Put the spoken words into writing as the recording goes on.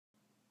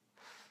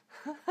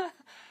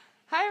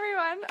Hi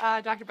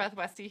everyone, Dr. Beth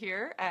Westy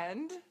here,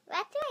 and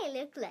What do I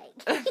look like?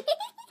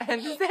 and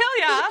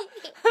Azalea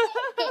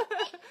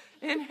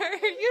in her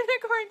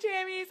unicorn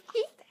jammies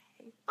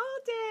all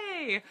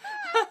day.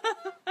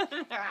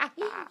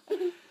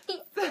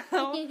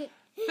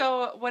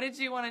 So, what did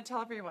you want to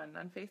tell everyone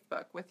on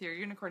Facebook with your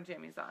unicorn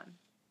jammies on?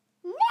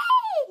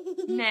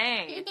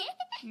 Nay.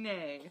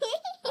 Nay.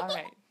 All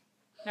right.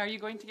 Now, are you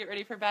going to get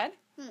ready for bed?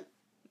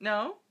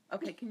 No?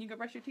 Okay, can you go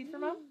brush your teeth for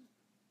Mom?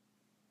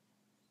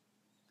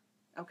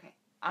 Okay.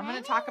 I'm going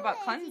to talk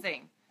about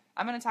cleansing.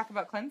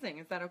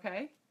 Is that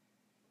okay?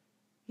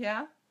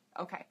 Yeah?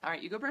 Okay. All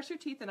right, you go brush your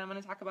teeth, and I'm going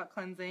to talk about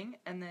cleansing,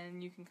 and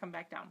then you can come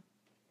back down.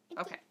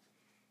 Okay.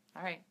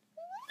 All right.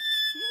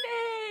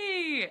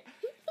 Nay!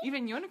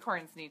 Even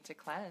unicorns need to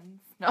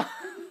cleanse. No.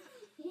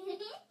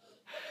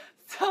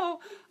 So,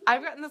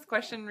 I've gotten this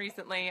question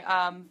recently.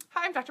 Hi,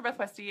 I'm Dr. Beth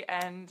Westy,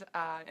 and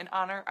in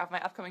honor of my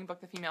upcoming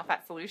book, The Female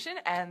Fat Solution,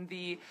 and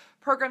the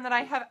program that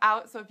I have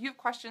out. So, if you have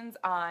questions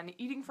on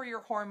eating for your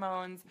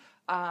hormones,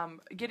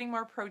 getting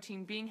more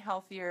protein, being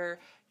healthier,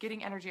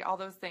 getting energy, all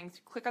those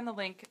things, click on the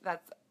link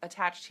that's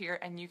attached here,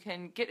 and you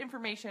can get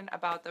information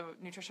about the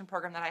nutrition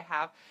program that I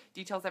have.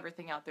 Details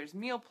everything out. There's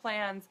meal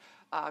plans,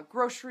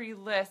 grocery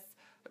lists,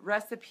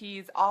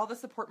 recipes, all the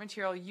support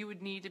material you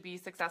would need to be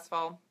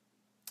successful.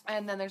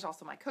 And then there's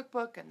also my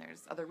cookbook, and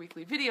there's other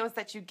weekly videos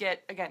that you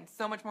get. Again,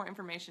 so much more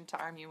information to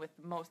arm you with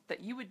most that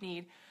you would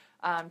need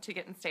to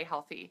get and stay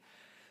healthy.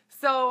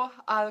 So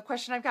the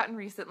question I've gotten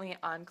recently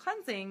on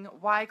cleansing,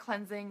 why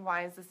cleansing?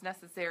 Why is this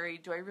necessary?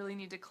 Do I really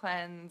need to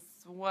cleanse?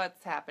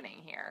 What's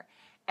happening here?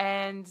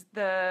 And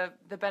the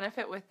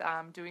benefit with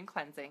doing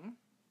cleansing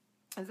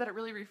is that it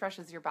really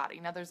refreshes your body.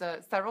 Now, there's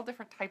several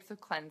different types of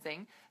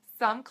cleansing.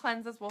 Some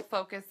cleanses will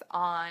focus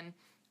on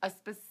a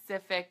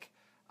specific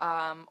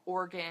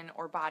organ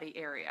or body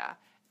area.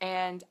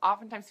 And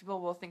oftentimes people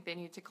will think they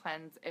need to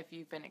cleanse if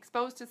you've been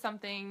exposed to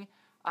something,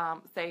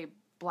 say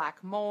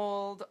black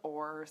mold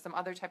or some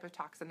other type of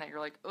toxin that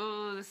you're like,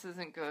 oh, this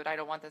isn't good, I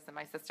don't want this in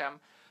my system.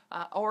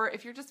 Or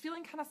if you're just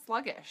feeling kind of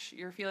sluggish,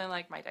 you're feeling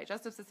like my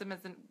digestive system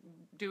isn't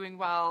doing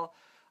well,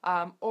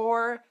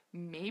 or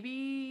maybe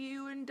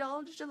you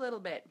indulged a little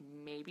bit.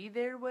 Maybe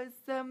there was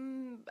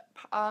some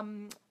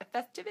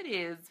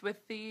festivities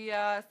with the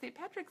St.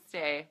 Patrick's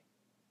Day.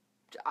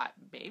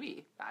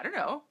 Maybe. I don't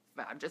know.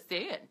 I'm just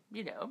saying,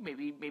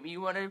 maybe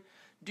you want to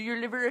do your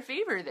liver a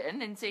favor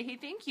then and say, hey,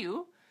 thank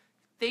you.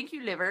 Thank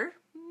you, liver.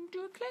 Do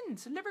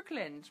a liver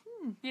cleanse,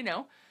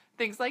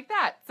 things like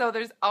that. So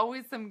there's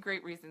always some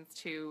great reasons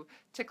to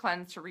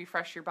cleanse, to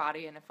refresh your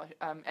body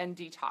and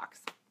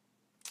detox.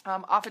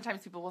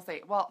 Oftentimes people will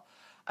say, well,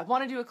 I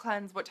want to do a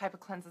cleanse. What type of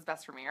cleanse is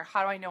best for me? Or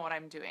how do I know what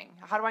I'm doing?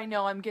 How do I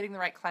know I'm getting the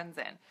right cleanse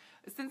in?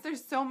 Since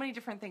there's so many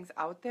different things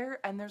out there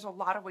and there's a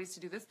lot of ways to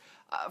do this,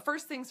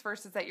 first things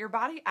first is that your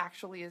body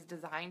actually is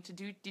designed to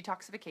do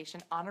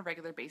detoxification on a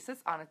regular basis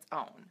on its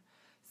own.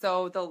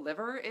 So the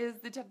liver is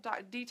the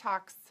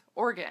detox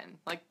organ.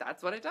 Like,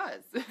 that's what it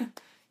does.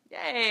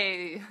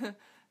 Yay!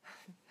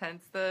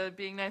 Hence the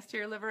being nice to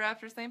your liver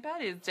after St.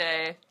 Patty's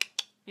Day.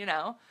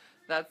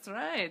 That's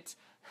right.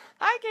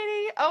 Hi,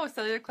 Katie. Oh,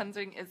 cellular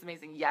cleansing is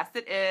amazing. Yes,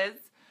 it is.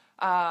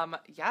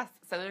 Yes,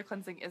 cellular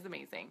cleansing is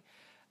amazing.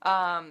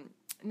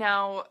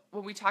 Now,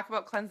 when we talk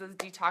about cleanses,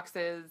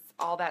 detoxes,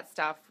 all that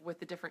stuff with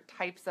the different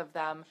types of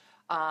them,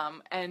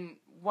 and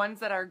ones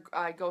that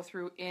I go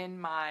through in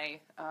my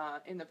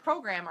in the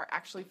program are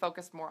actually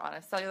focused more on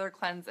a cellular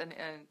cleanse and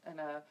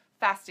a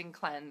fasting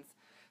cleanse.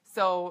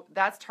 So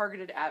that's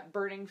targeted at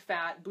burning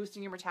fat,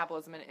 boosting your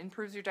metabolism, and it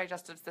improves your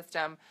digestive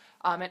system.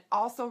 It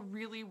also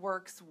really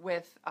works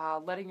with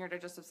letting your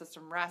digestive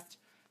system rest.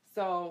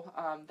 So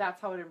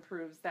that's how it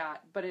improves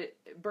that. But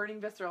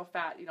burning visceral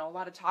fat, a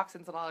lot of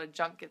toxins and a lot of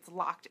junk gets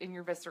locked in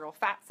your visceral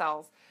fat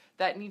cells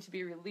that need to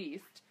be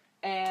released.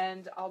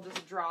 And I'll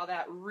just draw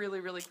that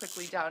really, really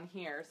quickly down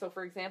here. So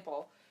for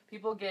example,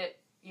 people get,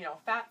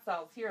 fat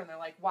cells here and they're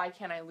like, why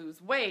can't I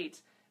lose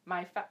weight?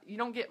 You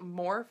don't get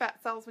more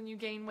fat cells when you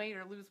gain weight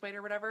or lose weight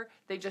or whatever.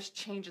 They just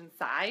change in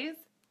size.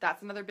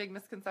 That's another big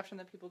misconception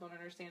that people don't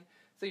understand.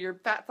 So your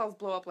fat cells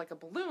blow up like a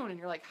balloon and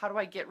you're like, how do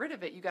I get rid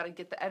of it? You got to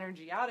get the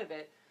energy out of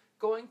it.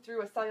 Going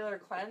through a cellular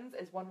cleanse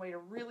is one way to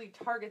really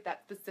target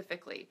that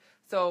specifically.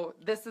 So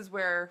this is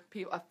where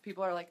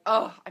people are like,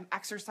 oh, I'm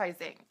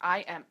exercising. I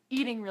am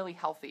eating really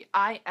healthy.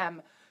 I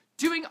am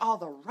doing all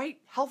the right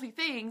healthy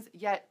things,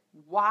 yet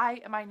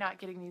why am I not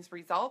getting these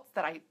results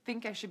that I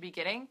think I should be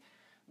getting?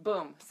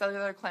 Boom,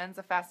 cellular cleanse,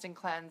 a fasting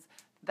cleanse,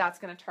 that's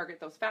going to target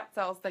those fat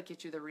cells that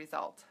get you the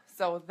result.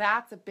 So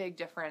that's a big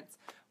difference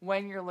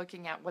when you're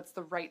looking at what's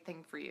the right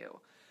thing for you.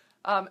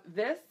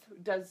 This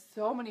does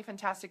so many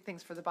fantastic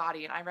things for the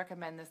body, and I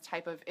recommend this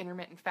type of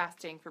intermittent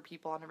fasting for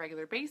people on a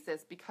regular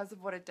basis because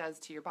of what it does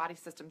to your body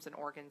systems and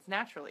organs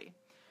naturally.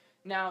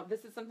 Now,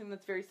 this is something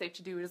that's very safe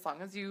to do as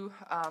long as you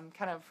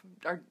kind of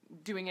are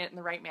doing it in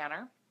the right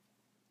manner.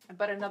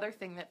 But another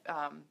thing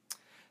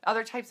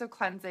Other types of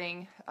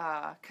cleansing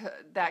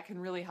that can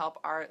really help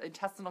are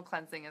intestinal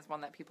cleansing is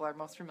one that people are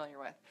most familiar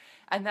with.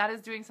 And that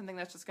is doing something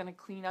that's just going to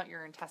clean out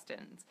your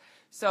intestines.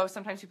 So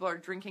sometimes people are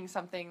drinking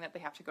something that they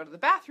have to go to the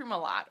bathroom a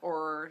lot,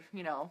 or,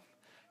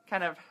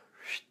 kind of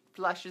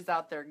flushes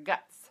out their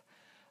guts.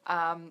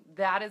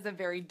 That is a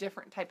very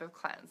different type of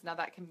cleanse. Now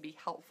that can be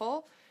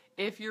helpful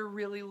if you're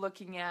really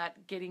looking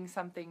at getting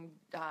something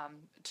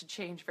to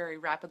change very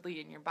rapidly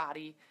in your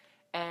body.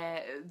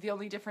 The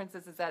only difference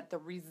is that the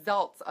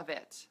results of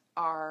it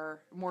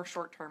are more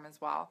short-term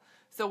as well.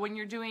 So when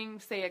you're doing,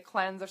 say, a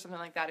cleanse or something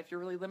like that, if you're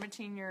really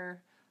limiting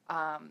your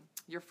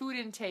food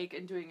intake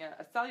and doing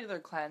a cellular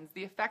cleanse,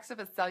 the effects of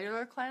a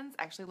cellular cleanse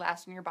actually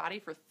last in your body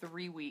for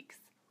 3 weeks.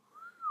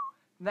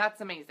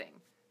 That's amazing.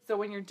 So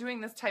when you're doing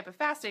this type of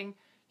fasting,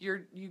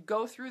 you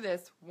go through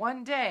this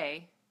one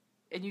day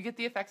and you get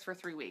the effects for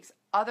 3 weeks.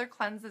 Other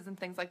cleanses and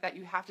things like that,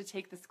 you have to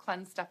take this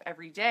cleanse stuff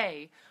every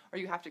day, or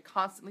you have to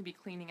constantly be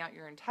cleaning out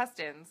your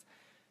intestines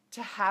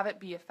to have it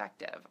be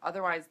effective.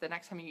 Otherwise, the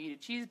next time you eat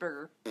a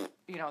cheeseburger,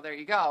 there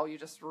you go. You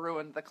just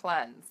ruined the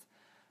cleanse.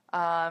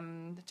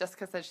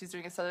 Jessica says she's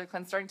doing a cellular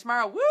cleanse starting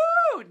tomorrow.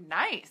 Woo!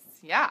 Nice.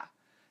 Yeah.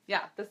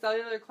 Yeah, the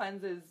cellular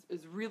cleanse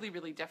is really,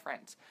 really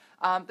different.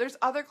 There's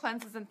other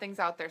cleanses and things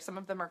out there. Some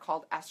of them are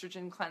called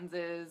estrogen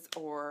cleanses,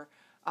 or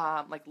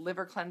like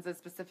liver cleanses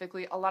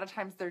specifically. A lot of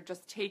times they're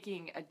just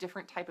taking a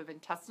different type of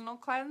intestinal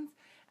cleanse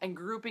and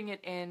grouping it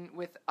in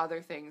with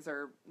other things,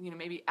 or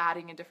maybe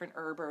adding a different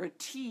herb or a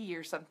tea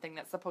or something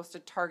that's supposed to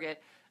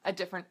target a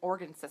different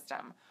organ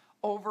system.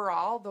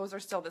 Overall, those are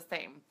still the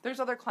same. There's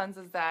other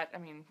cleanses that,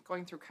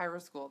 going through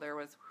Chiro School, there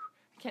was,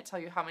 I can't tell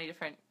you how many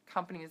different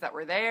companies that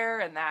were there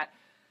and that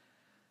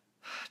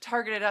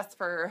targeted us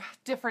for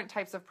different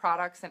types of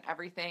products and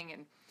everything.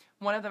 And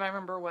one of them I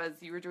remember was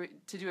you were to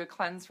do a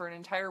cleanse for an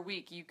entire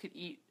week. You could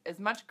eat as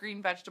much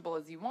green vegetable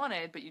as you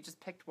wanted, but you just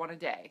picked one a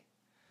day.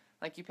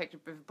 Like you picked, if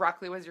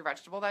broccoli was your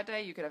vegetable that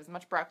day, you could have as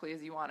much broccoli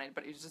as you wanted,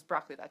 but it was just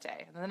broccoli that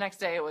day. And then the next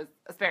day it was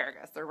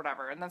asparagus or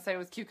whatever. And then say it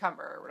was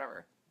cucumber or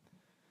whatever.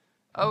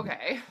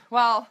 Okay,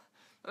 well,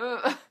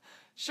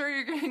 sure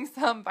you're getting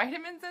some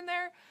vitamins in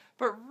there,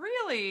 but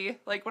really,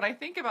 like when I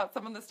think about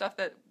some of the stuff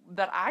that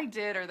I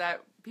did or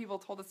that people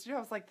told us to do, I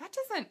was like, that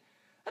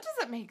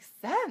doesn't make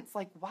sense.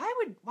 Like, why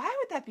would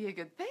that be a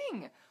good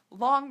thing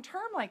long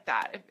term like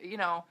that? If,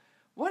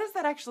 what does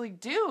that actually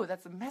do?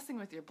 That's messing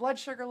with your blood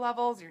sugar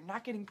levels. You're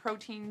not getting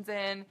proteins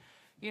in.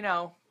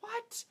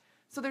 What?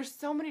 So there's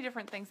so many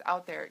different things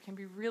out there. It can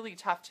be really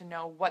tough to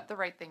know what the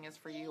right thing is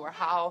for you or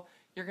how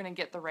you're going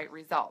to get the right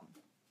result.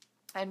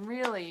 And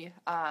really,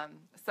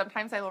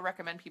 sometimes I will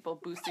recommend people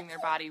boosting their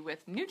body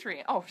with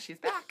nutrient. Oh, she's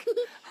back.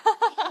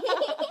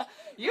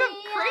 You have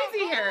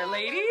crazy hair,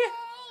 lady.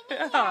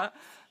 Oh,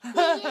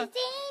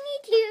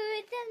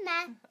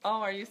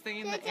 are you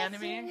singing the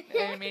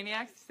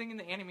Animaniacs? Singing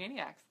the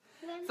Animaniacs.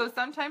 So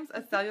sometimes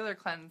a cellular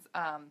cleanse,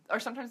 or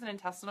sometimes an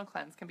intestinal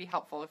cleanse can be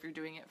helpful if you're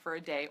doing it for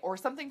a day, or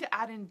something to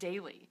add in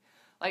daily.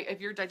 Like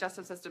if your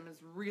digestive system is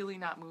really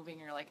not moving,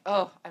 you're like,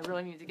 oh, I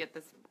really need to get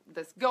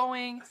this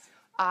going.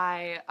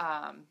 I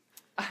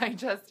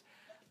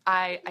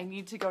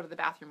need to go to the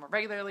bathroom more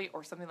regularly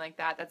or something like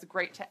that. That's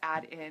great to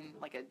add in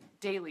like a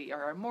daily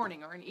or a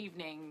morning or an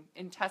evening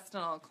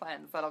intestinal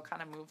cleanse that'll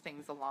kind of move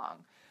things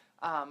along.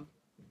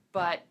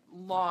 But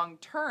long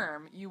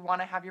term, you want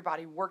to have your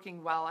body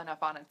working well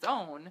enough on its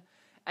own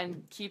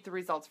and keep the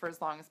results for as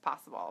long as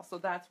possible. So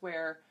that's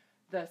where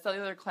the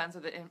cellular cleanse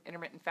or the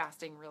intermittent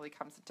fasting really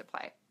comes into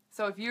play.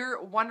 So if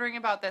you're wondering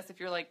about this,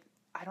 if you're like,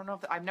 I don't know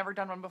if I've never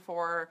done one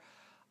before,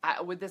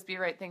 would this be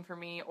the right thing for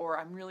me? Or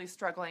I'm really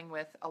struggling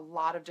with a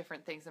lot of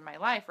different things in my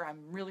life, or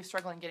I'm really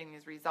struggling getting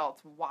these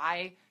results.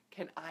 Why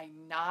can I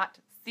not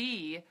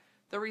see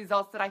the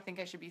results that I think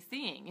I should be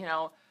seeing?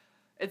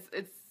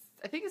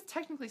 I think it's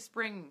technically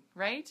spring,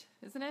 right?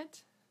 Isn't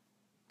it?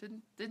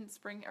 Didn't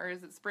spring, or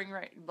is it spring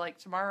right like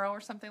tomorrow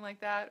or something like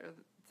that, or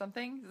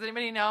something? Does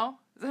anybody know?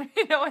 Does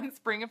anybody know when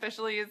spring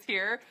officially is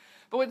here?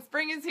 But when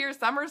spring is here,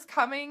 summer's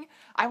coming.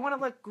 I want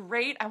to look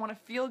great. I want to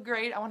feel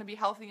great. I want to be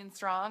healthy and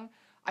strong.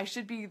 I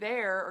should be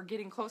there or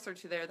getting closer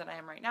to there than I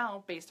am right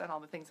now based on all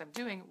the things I'm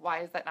doing.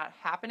 Why is that not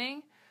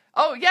happening?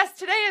 Oh, yes,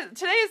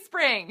 today is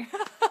spring.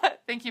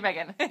 Thank you,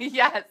 Megan.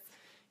 Yes.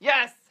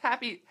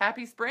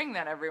 Happy spring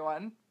then,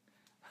 everyone.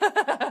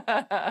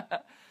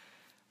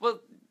 Well,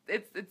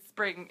 it's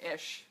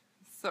spring-ish,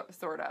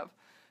 sort of.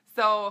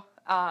 So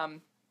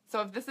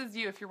if this is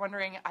you, if you're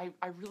wondering, I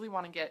really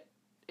want to get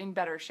in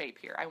better shape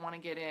here. I want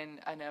to get in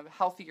a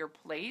healthier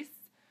place.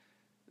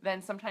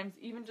 Then sometimes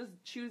even just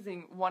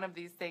choosing one of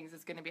these things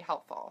is going to be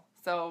helpful.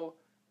 So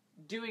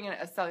doing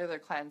a cellular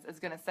cleanse is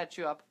going to set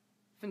you up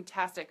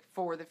fantastic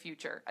for the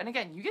future. And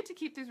again, you get to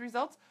keep these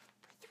results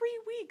for 3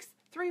 weeks.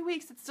 3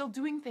 weeks, it's still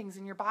doing things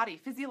in your body,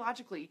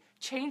 physiologically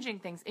changing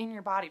things in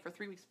your body for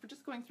 3 weeks for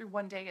just going through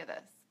one day of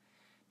this.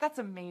 That's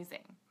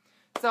amazing.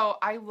 So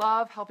I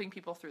love helping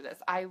people through this.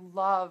 I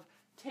love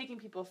taking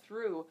people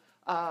through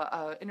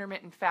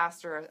intermittent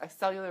fast or a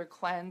cellular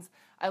cleanse.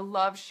 I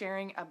love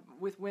sharing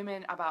with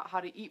women about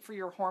how to eat for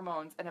your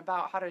hormones and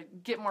about how to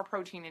get more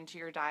protein into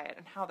your diet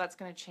and how that's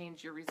going to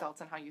change your results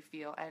and how you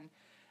feel and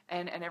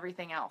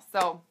everything else.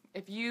 So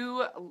if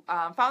you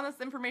found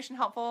this information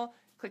helpful,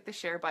 click the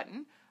share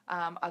button.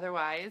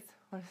 Otherwise,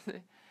 what is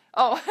it?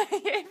 Oh,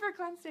 yay for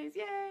cleanse days,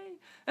 yay.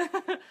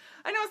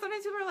 I know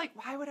sometimes people are like,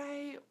 why would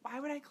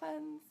I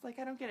cleanse? Like,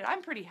 I don't get it.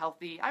 I'm pretty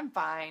healthy. I'm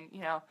fine, you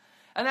know.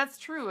 And that's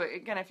true.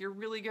 Again, if you're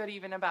really good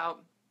even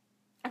about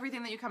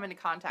everything that you come into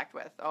contact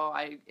with. Oh,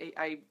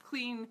 I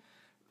clean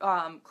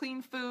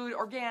food,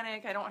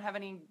 organic. I don't have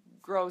any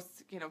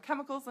gross,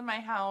 chemicals in my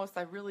house.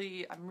 I'm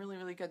really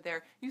good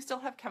there. You still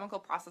have chemical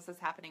processes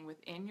happening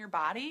within your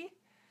body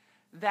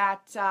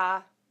that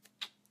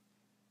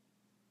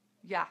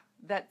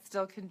that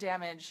still can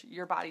damage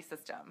your body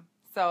system.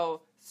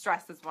 So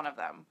stress is one of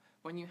them.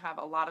 When you have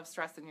a lot of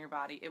stress in your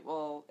body,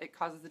 it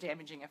causes a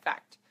damaging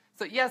effect.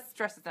 So yes,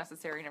 stress is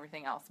necessary and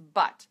everything else,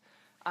 but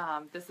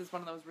this is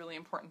one of those really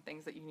important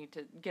things that you need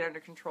to get under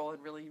control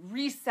and really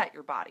reset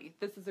your body.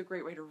 This is a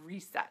great way to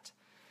reset.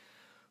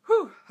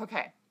 Whew,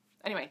 okay.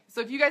 Anyway, so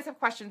if you guys have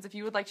questions, if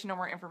you would like to know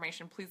more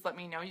information, please let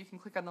me know. You can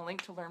click on the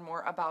link to learn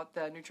more about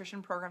the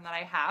nutrition program that I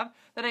have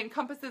that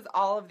encompasses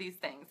all of these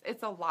things.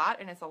 It's a lot,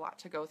 and it's a lot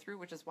to go through,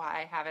 which is why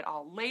I have it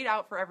all laid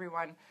out for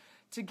everyone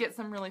to get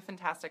some really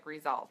fantastic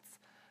results.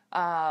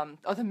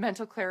 The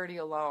mental clarity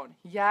alone.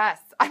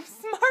 Yes, I'm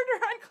smarter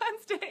on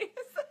cleanse days.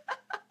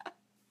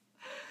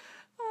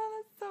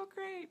 Oh, that's so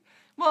great.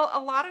 Well,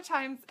 a lot of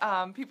times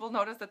people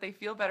notice that they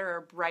feel better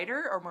or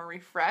brighter or more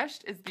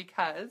refreshed is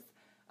because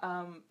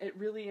it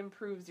really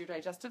improves your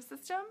digestive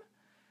system,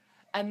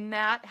 and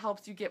that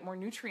helps you get more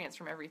nutrients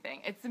from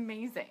everything. It's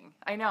amazing.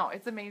 I know,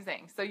 it's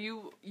amazing. So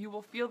you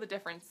will feel the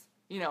difference,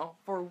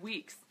 for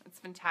weeks. It's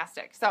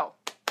fantastic. So,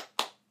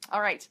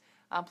 all right.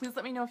 Please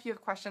let me know if you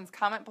have questions.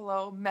 Comment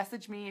below.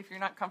 Message me if you're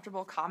not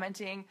comfortable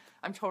commenting.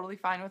 I'm totally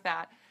fine with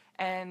that.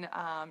 And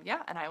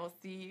and I will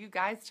see you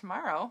guys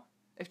tomorrow.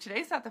 If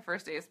today's not the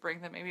first day of spring,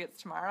 then maybe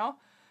it's tomorrow.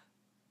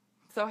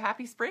 So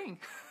happy spring.